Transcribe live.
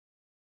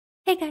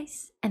Hey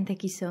guys, and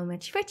thank you so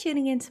much for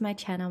tuning into my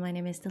channel. My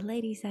name is the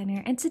Lady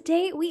Designer, and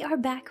today we are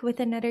back with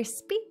another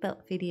speed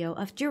build video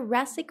of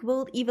Jurassic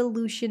World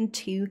Evolution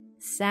 2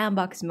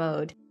 Sandbox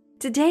mode.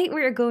 Today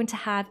we are going to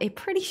have a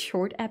pretty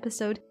short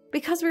episode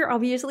because we're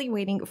obviously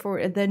waiting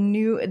for the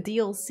new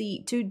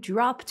DLC to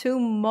drop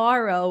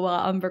tomorrow while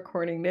I'm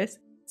recording this.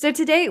 So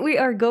today we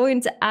are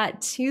going to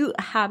add 2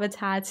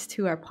 habitats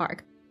to our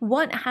park.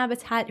 1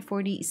 habitat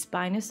for the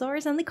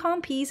Spinosaurus and the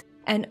Compies,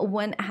 and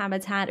 1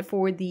 habitat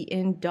for the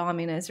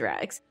Indominus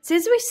Rex.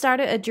 Since we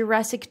started a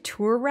Jurassic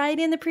tour ride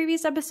in the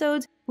previous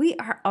episodes, we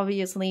are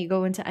obviously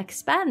going to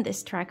expand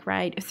this track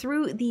ride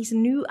through these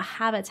new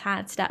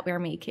habitats that we're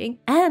making.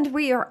 And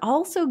we are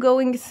also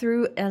going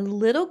through a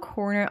little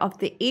corner of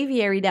the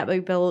aviary that we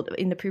built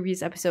in the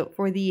previous episode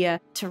for the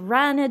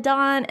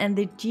Pteranodon and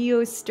the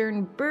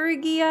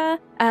Geosternbergia.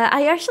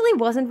 I actually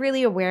wasn't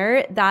really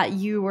aware that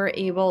you were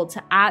able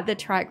to add the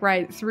track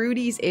ride through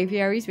these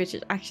aviaries, which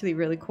is actually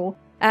really cool.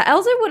 I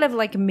also would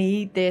have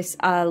made this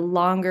a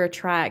longer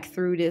track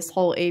through this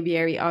whole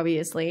aviary,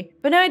 obviously.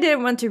 But now I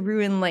didn't want to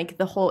ruin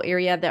the whole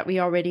area that we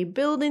already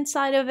built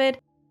inside of it.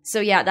 So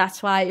yeah,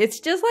 that's why it's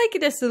just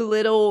this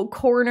little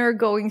corner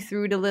going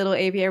through the little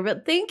aviary.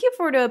 But thank you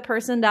for the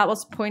person that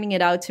was pointing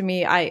it out to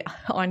me. I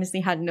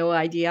honestly had no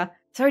idea.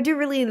 So I do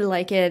really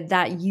like it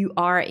that you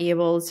are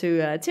able to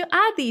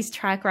add these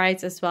track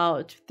rides as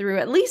well through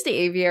at least the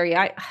aviary.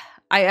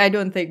 I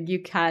don't think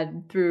you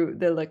can through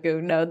the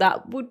lagoon. No,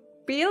 that would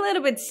be a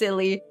little bit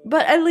silly,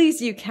 but at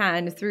least you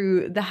can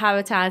through the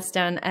habitats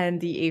done and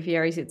the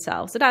aviaries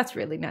itself. So that's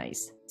really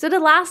nice. So the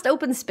last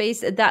open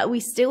space that we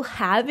still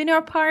have in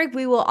our park,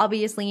 we will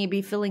obviously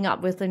be filling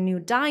up with the new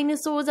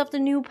dinosaurs of the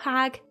new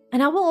pack.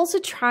 And I will also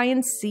try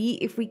and see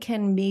if we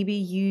can maybe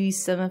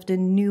use some of the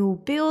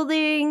new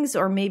buildings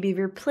or maybe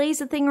replace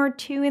a thing or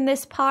two in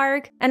this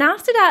park. And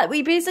after that,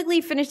 we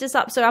basically finish this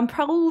up. So I'm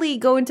probably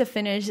going to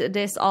finish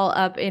this all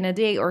up in a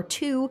day or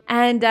 2.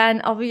 And then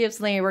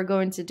obviously we're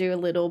going to do a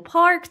little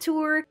park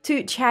tour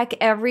to check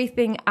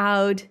everything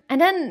out.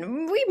 And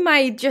then we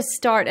might just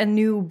start a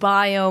new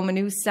biome, a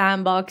new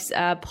sandbox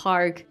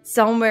park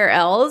somewhere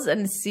else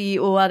and see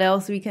what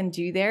else we can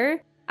do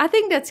there. I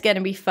think that's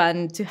gonna be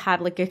fun to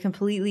have a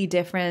completely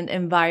different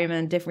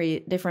environment,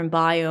 different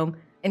biome,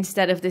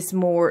 instead of this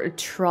more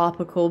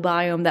tropical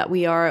biome that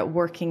we are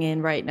working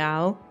in right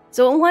now.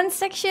 So in one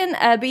section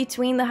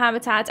between the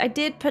habitats, I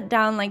did put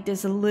down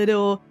this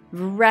little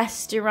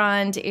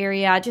restaurant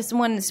area, just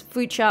one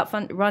food shop,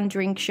 run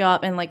drink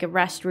shop, and a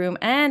restroom,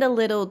 and a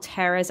little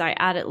terrace I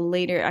added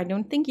later. I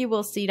don't think you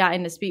will see that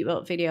in the speed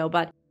build video,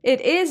 but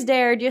it is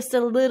there, just a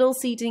little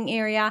seating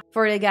area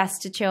for the guests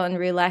to chill and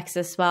relax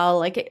as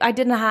well. I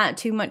didn't have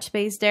too much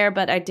space there,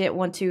 but I did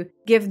want to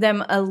give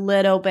them a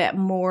little bit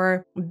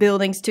more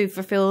buildings to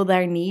fulfill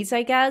their needs,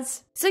 I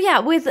guess. So yeah,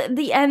 with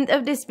the end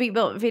of this speed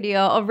build video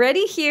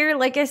already here,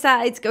 like I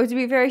said, it's going to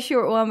be a very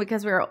short one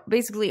because we're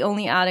basically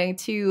only adding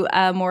 2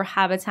 more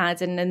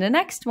habitats, and then the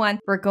next one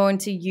we're going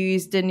to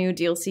use the new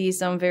DLC,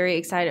 so I'm very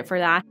excited for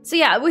that. So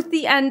yeah, with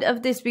the end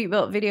of this speed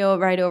build video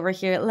right over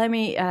here, let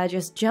me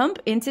just jump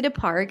into the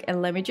park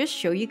and let me just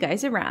show you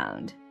guys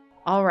around.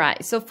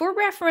 Alright, so for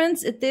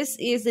reference, this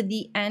is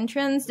the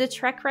entrance. The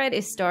track ride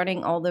is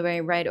starting all the way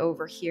right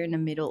over here in the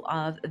middle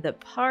of the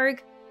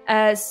park.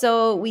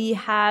 So we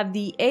have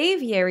the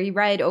aviary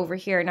right over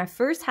here, and I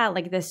first had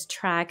this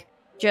track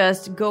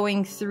just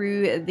going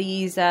through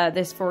these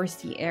this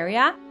foresty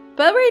area.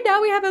 But right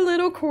now we have a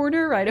little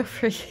corner right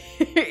over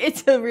here.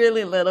 It's a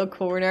really little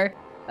corner.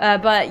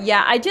 But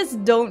yeah, I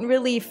just don't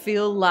really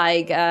feel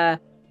like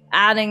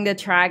adding the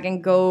track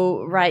and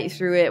go right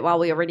through it while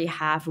we already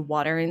have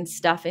water and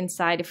stuff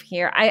inside of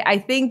here. I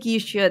think you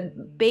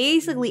should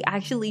basically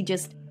actually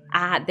just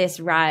add this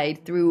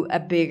ride through a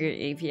bigger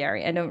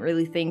aviary. I don't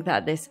really think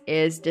that this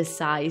is the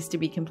size, to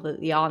be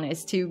completely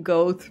honest, to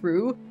go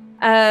through.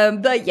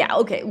 But yeah,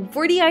 okay.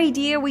 For the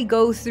idea, we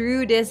go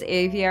through this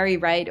aviary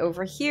right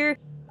over here.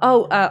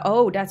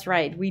 Oh, that's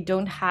right. We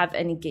don't have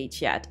any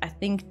gates yet. I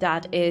think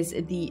that is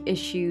the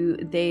issue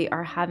they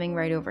are having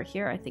right over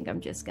here. I think I'm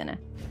just gonna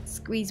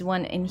squeeze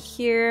one in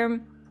here.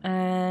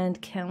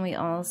 And can we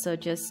also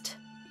just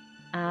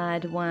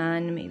add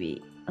one,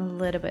 maybe a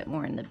little bit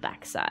more in the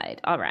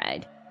backside? All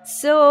right.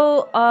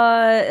 So,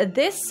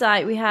 this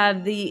side we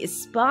have the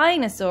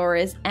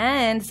Spinosaurus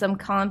and some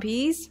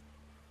Compies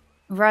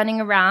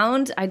running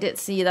around. I did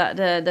see that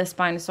the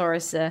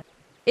Spinosaurus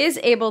is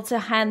able to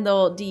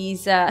handle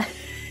these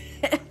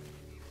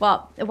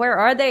well, where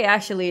are they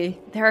actually?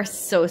 They're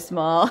so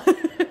small.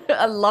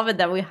 I love it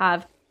that we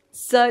have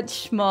such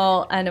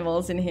small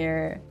animals in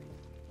here.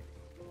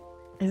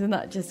 Isn't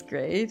that just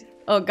great?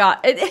 Oh god,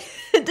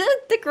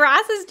 the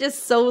grass is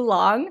just so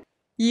long.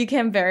 You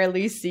can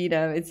barely see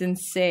them. It's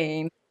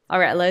insane.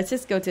 Alright, let's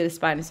just go to the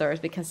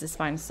Spinosaurus because the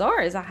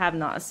Spinosaurus I have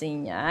not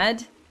seen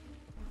yet.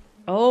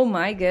 Oh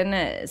my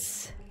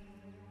goodness.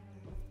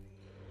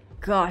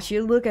 Gosh,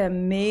 you look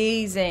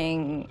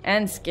amazing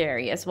and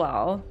scary as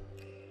well.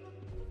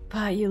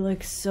 But you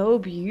look so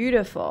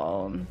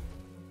beautiful.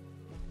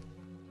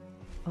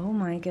 Oh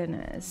my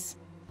goodness.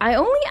 I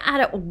only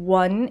added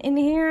one in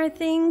here, I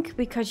think,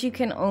 because you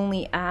can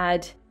only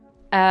add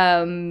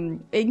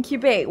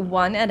incubate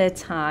one at a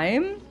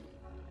time.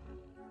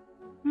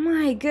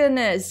 My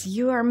goodness,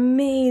 you are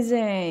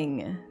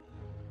amazing.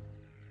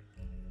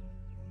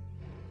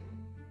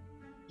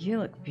 You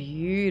look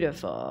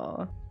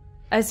beautiful.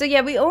 So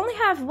yeah, we only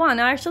have one.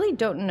 I actually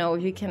don't know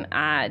if you can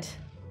add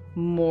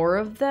more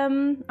of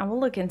them. I will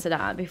look into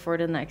that before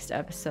the next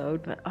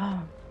episode. But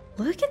oh,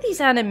 look at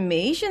these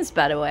animations,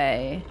 by the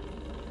way.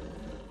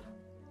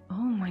 Oh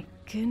my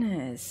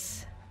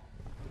goodness.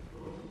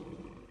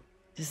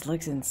 This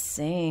looks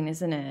insane,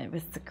 isn't it?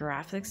 With the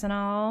graphics and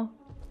all.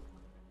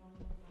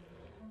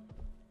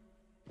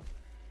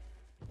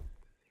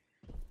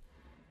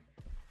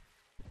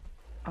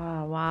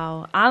 Oh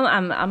wow,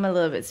 I'm a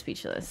little bit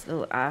speechless.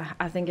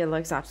 I think it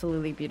looks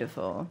absolutely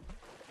beautiful.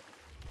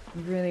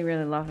 Really,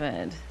 really love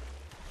it.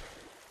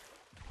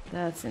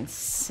 That's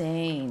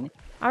insane.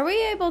 Are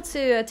we able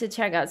to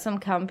check out some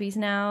compies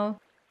now?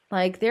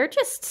 Like, they're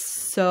just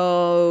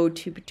so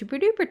super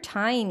duper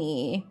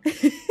tiny.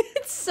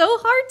 It's so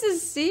hard to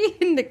see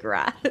in the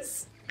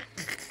grass.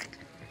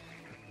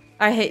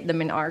 I hate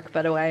them in Ark,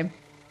 by the way.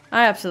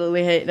 I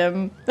absolutely hate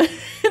them.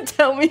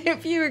 Tell me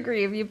if you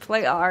agree, if you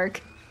play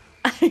Ark.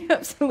 I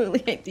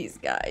absolutely hate these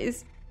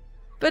guys.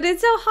 But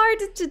it's so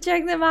hard to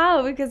check them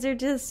out because they're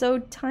just so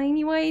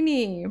tiny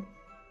whiny.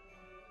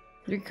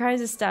 Requires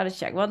a status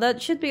check. Well,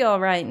 that should be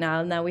alright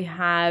now. Now we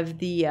have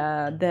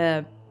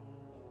the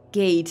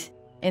gate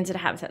into the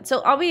habitat.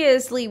 So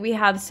obviously we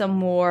have some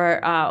more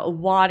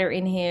water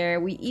in here.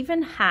 We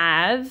even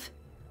have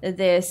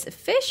this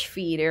fish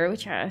feeder,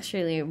 which I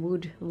actually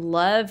would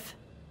love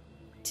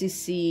to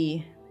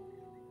see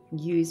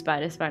used by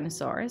the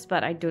Spinosaurus,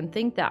 but I don't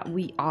think that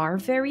we are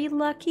very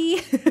lucky.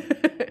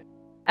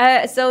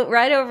 So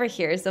right over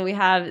here, so we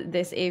have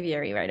this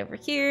aviary right over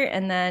here,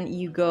 and then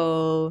you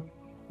go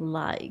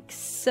like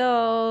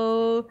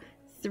so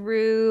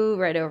through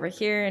right over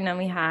here, and then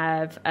we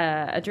have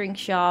a drink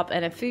shop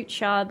and a food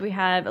shop. We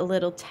have a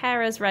little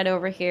terrace right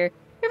over here.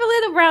 We have a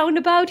little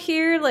roundabout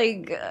here,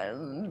 like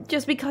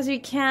just because you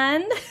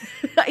can,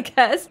 I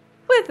guess,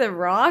 with a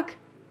rock.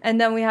 And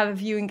then we have a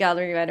viewing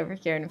gallery right over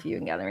here and a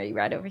viewing gallery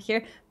right over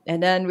here.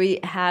 And then we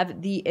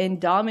have the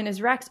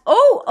Indominus Rex.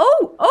 Oh,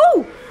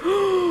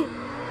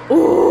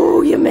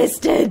 you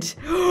missed it.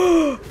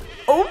 Oh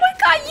my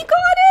god, you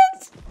got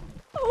it.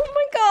 Oh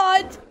my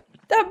god,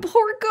 that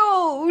poor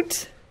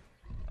goat.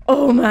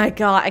 Oh my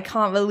god, I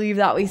can't believe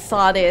that we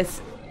saw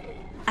this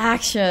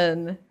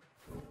action.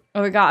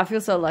 Oh my god, I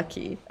feel so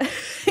lucky.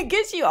 I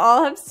guess you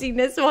all have seen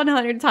this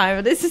 100 times,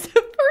 but this is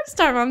the first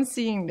time I'm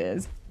seeing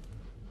this.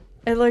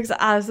 It looks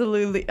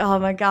absolutely, oh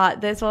my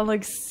god, this one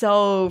looks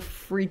so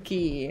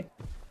freaky.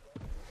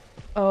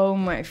 Oh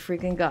my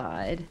freaking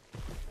god.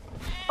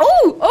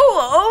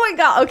 Oh my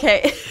god,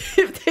 okay.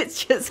 If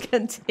this just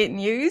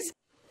continues,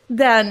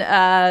 then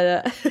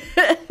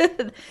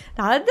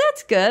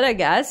that's good, I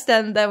guess.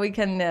 Then we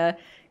can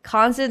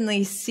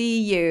constantly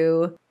see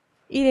you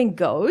eating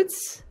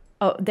goats.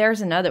 Oh, there's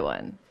another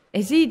one.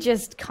 Is he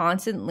just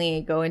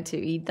constantly going to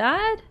eat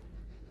that?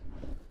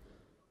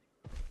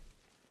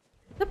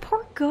 The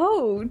poor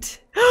goat.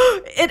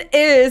 It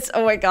is.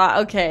 Oh my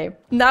god. Okay.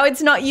 Now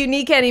it's not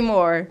unique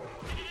anymore.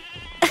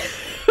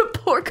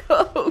 Poor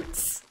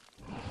goats.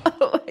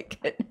 Oh my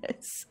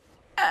goodness.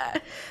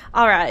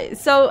 All right.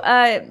 So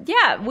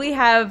yeah, we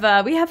have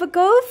a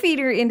goat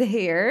feeder in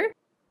here.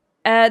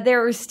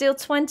 There are still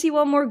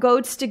 21 more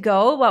goats to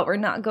go. Well, we're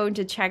not going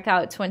to check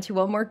out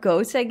 21 more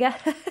goats, I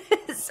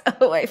guess.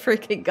 Oh my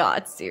freaking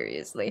god,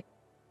 seriously.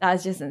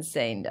 That's just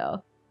insane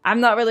though. I'm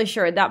not really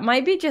sure. That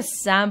might be just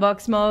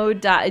sandbox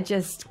mode that it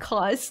just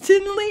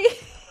constantly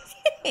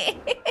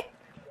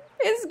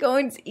is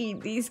going to eat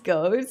these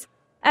goats.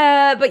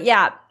 But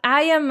yeah,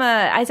 I am,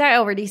 as I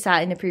already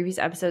said in the previous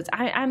episodes,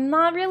 I'm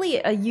not really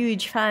a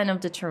huge fan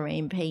of the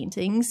terrain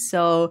paintings.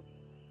 So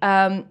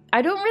I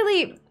don't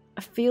really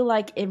feel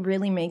like it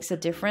really makes a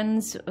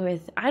difference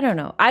with, I don't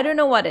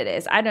know what it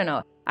is. I don't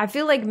know. I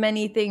feel like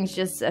many things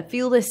just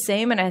feel the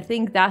same, and I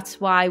think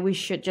that's why we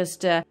should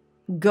just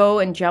go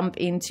and jump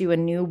into a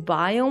new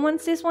biome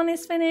once this one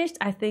is finished.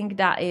 I think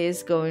that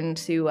is going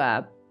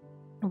to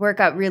work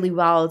out really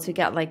well to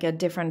get like a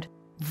different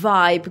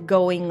vibe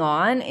going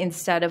on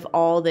instead of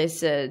all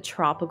this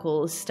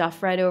tropical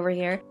stuff right over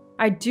here.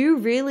 I do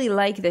really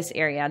like this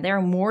area. There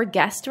are more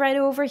guests right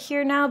over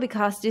here now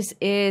because this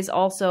is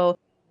also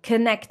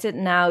connected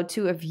now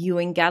to a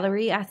viewing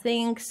gallery, I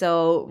think.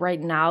 So right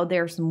now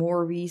there's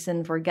more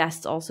reason for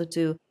guests also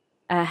to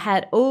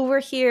head over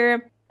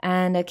here.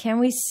 And can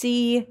we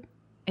see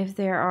if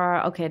there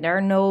are... Okay, there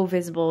are no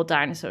visible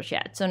dinosaurs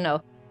yet. So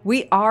no,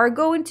 we are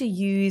going to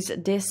use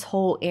this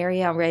whole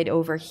area right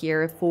over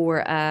here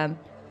for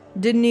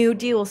the new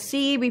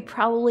DLC. We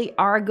probably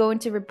are going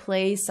to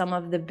replace some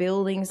of the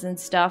buildings and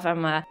stuff.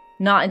 I'm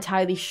not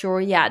entirely sure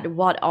yet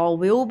what all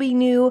will be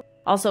new.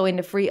 Also in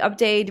the free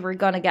update, we're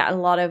gonna get a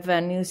lot of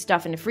new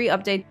stuff in the free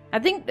update. I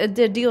think the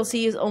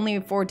DLC is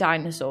only for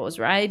dinosaurs,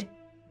 right?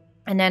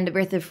 And then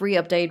with the free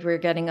update, we're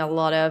getting a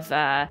lot of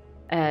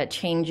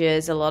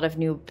changes, a lot of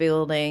new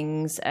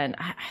buildings, and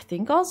I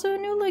think also a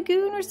new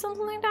lagoon or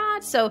something like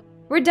that. So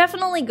we're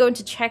definitely going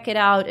to check it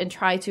out and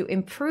try to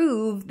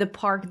improve the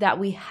park that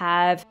we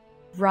have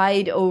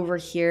right over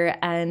here.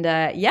 And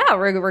yeah,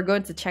 we're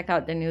going to check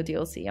out the new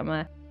DLC.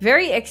 I'm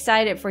very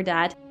excited for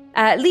that.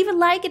 Leave a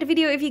like at the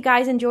video if you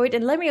guys enjoyed,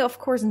 and let me of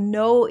course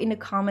know in the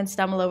comments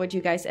down below what you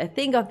guys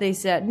think of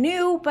this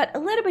new but a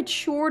little bit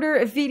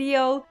shorter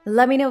video.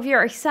 Let me know if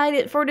you're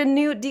excited for the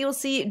new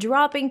DLC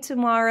dropping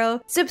tomorrow.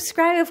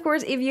 Subscribe of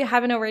course if you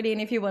haven't already,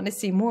 and if you want to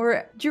see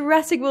more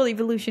Jurassic World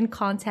Evolution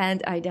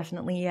content, I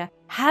definitely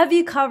have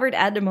you covered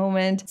at the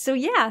moment. So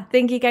yeah,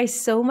 thank you guys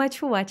so much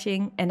for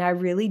watching, and I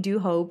really do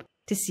hope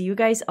to see you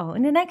guys all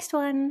in the next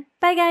one.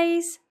 Bye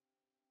guys!